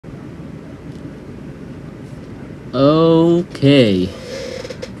Okay,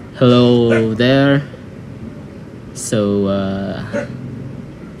 hello there. So,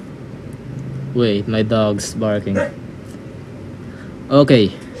 wait, my dog's barking.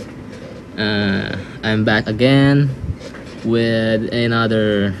 Okay, I'm back again with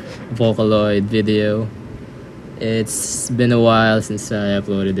another Vocaloid video. It's been a while since I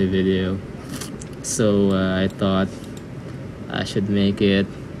uploaded a video, so I thought I should make it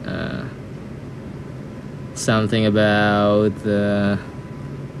something about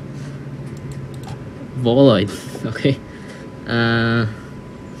Vocaloid. Okay,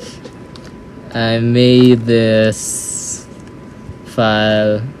 I made this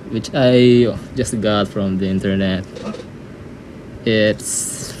file which I just got from the internet.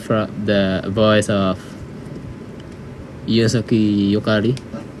 It's from the voice of Yuzuki Yukari,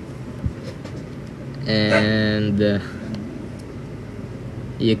 and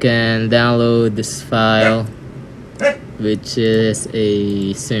you can download this file, which is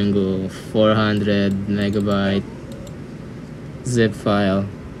a single 400 megabyte zip file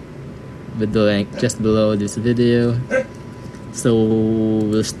with the link just below this video. So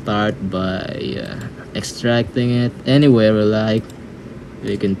we'll start by extracting it anywhere we like.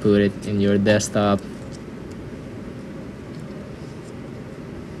 You can put it in your desktop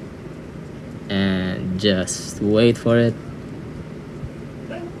and just wait for it.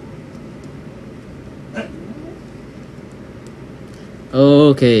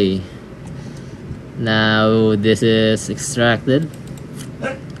 Okay, now this is extracted.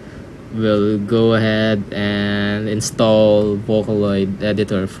 We'll go ahead and install Vocaloid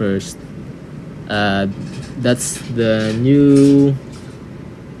editor first. That's the new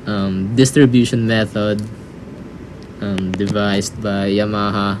distribution method devised by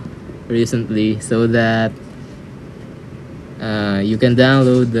Yamaha recently, so that you can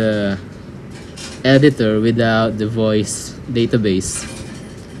download the editor without the voice database.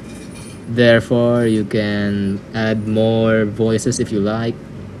 Therefore, you can add more voices if you like,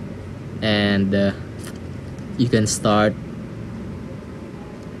 and you can start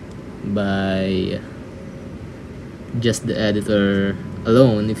by just the editor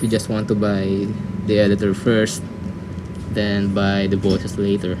alone. If you just want to buy the editor first, then buy the voices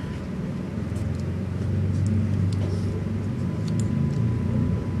later.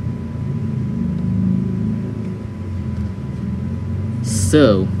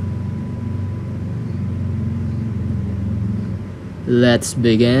 So let's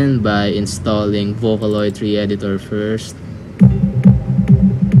begin by installing Vocaloid 3 editor first.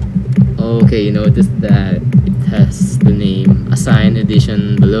 Okay, you notice that it has the name Assign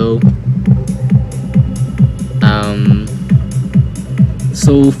Edition below.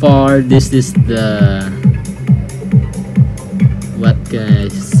 So far this is the, what can I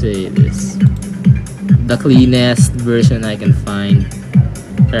say, this, the cleanest version I can find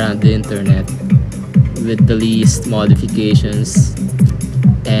around the internet, with the least modifications.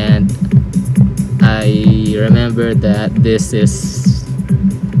 And I remember that this is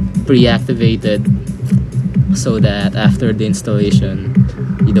pre-activated, so that after the installation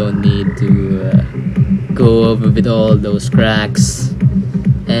you don't need to go over with all those cracks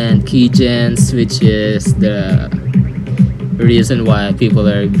and keygens, which is the reason why people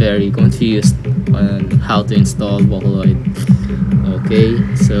are very confused on how to install Vocaloid. Okay,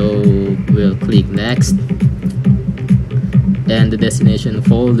 so we'll click next, and the destination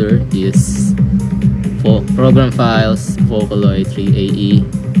folder is for program files Vocaloid 3 AE.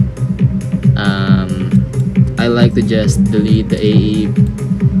 I like to just delete the AE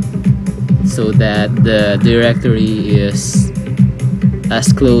so that the directory is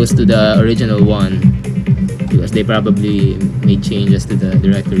as close to the original one, because they probably made changes to the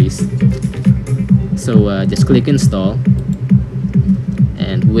directories. So just click install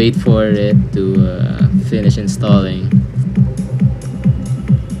and wait for it to finish installing.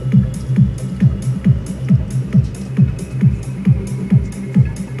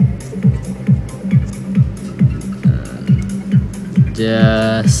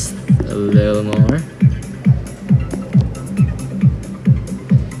 Just a little more.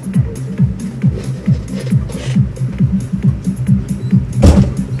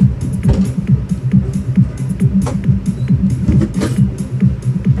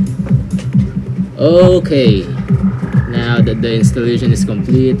 Okay, now that the installation is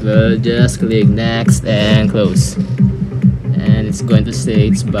complete, we'll just click next and close, and it's going to say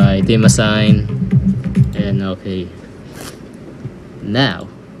it's by Team Assign, and okay. Now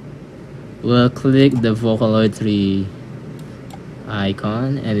we'll click the Vocaloid 3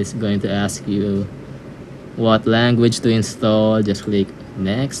 icon, and it's going to ask you what language to install. Just click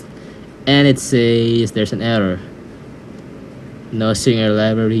next, and it says there's an error. no singer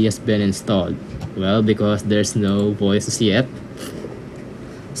library has been installed. Well, because there's no voices yet.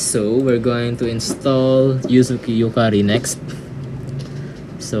 So we're going to install Yuzuki Yukari next.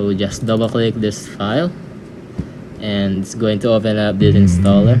 So just double click this file and it's going to open up this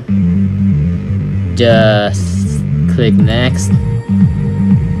installer. Just click next,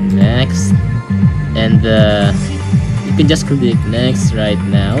 and you can just click next right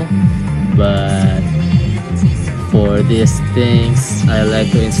now, but for these things I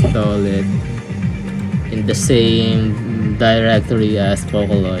like to install it in the same directory as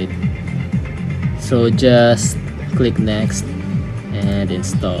Vocaloid. So just click next and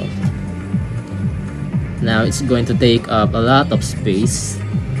install. Now it's going to take up a lot of space,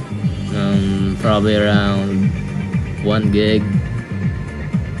 probably around 1 gig,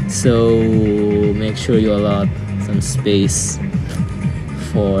 so make sure you allot some space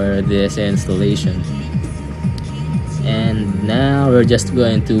for this installation. And now we're just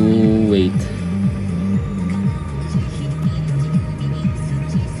going to wait.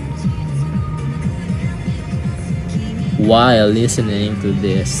 While listening to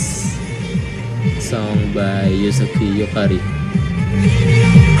this song by Yuzuki Yukari.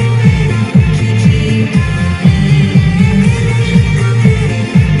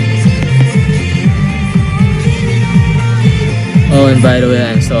 Oh, and by the way,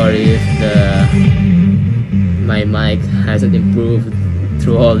 I'm sorry if my mic hasn't improved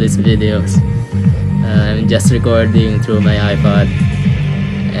through all these videos. I'm just recording through my iPod,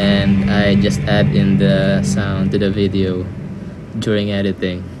 and I just add in the sound to the video during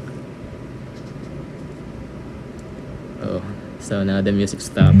editing. Oh, so now the music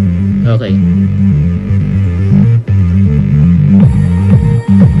stopped. Okay.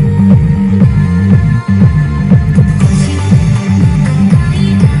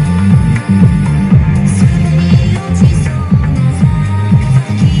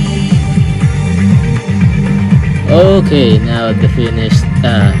 Okay, now the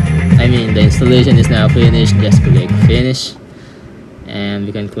installation is now finished. Just click finish and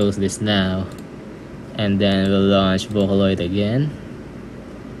we can close this now, and then we'll launch Vocaloid again,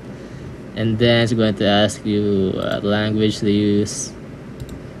 and then it's going to ask you what language to use.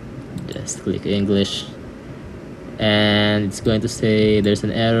 Just click English, and it's going to say there's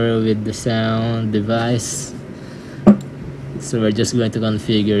an error with the sound device, so we're just going to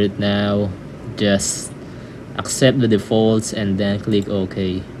configure it now. Just accept the defaults and then click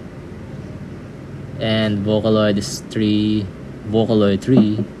OK. And Vocaloid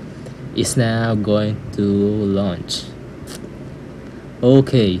 3 is now going to launch.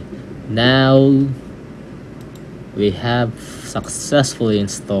 Okay, now we have successfully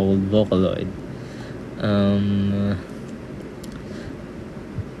installed Vocaloid.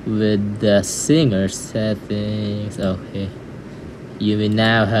 With the singer settings, okay, you will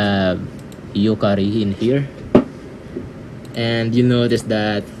now have Yukari in here, and you notice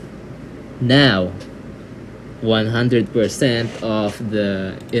that now 100% of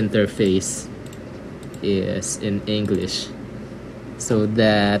the interface is in English, so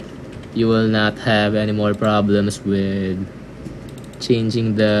that you will not have any more problems with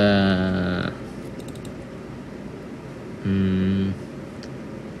changing the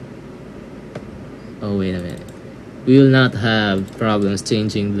oh, wait a minute. We will not have problems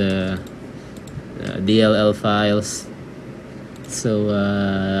changing the DLL files. So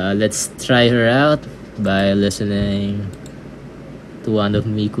let's try her out by listening to one of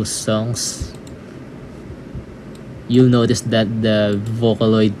Miku's songs. You'll notice that the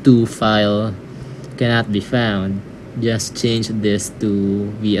Vocaloid 2 file cannot be found. Just change this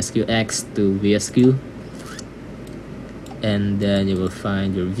to VSQX to VSQ, and then you will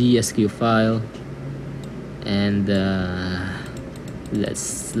find your VSQ file. And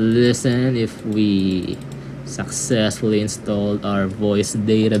let's listen if we successfully installed our voice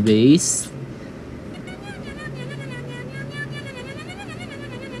database.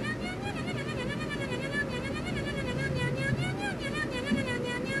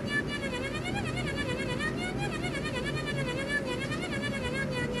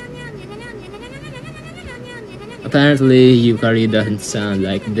 Apparently Yukari doesn't sound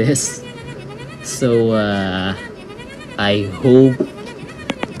like this, so I hope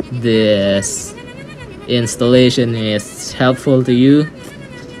this installation is helpful to you,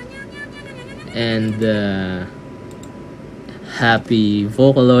 and happy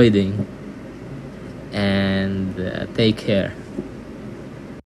Vocaloiding, and take care.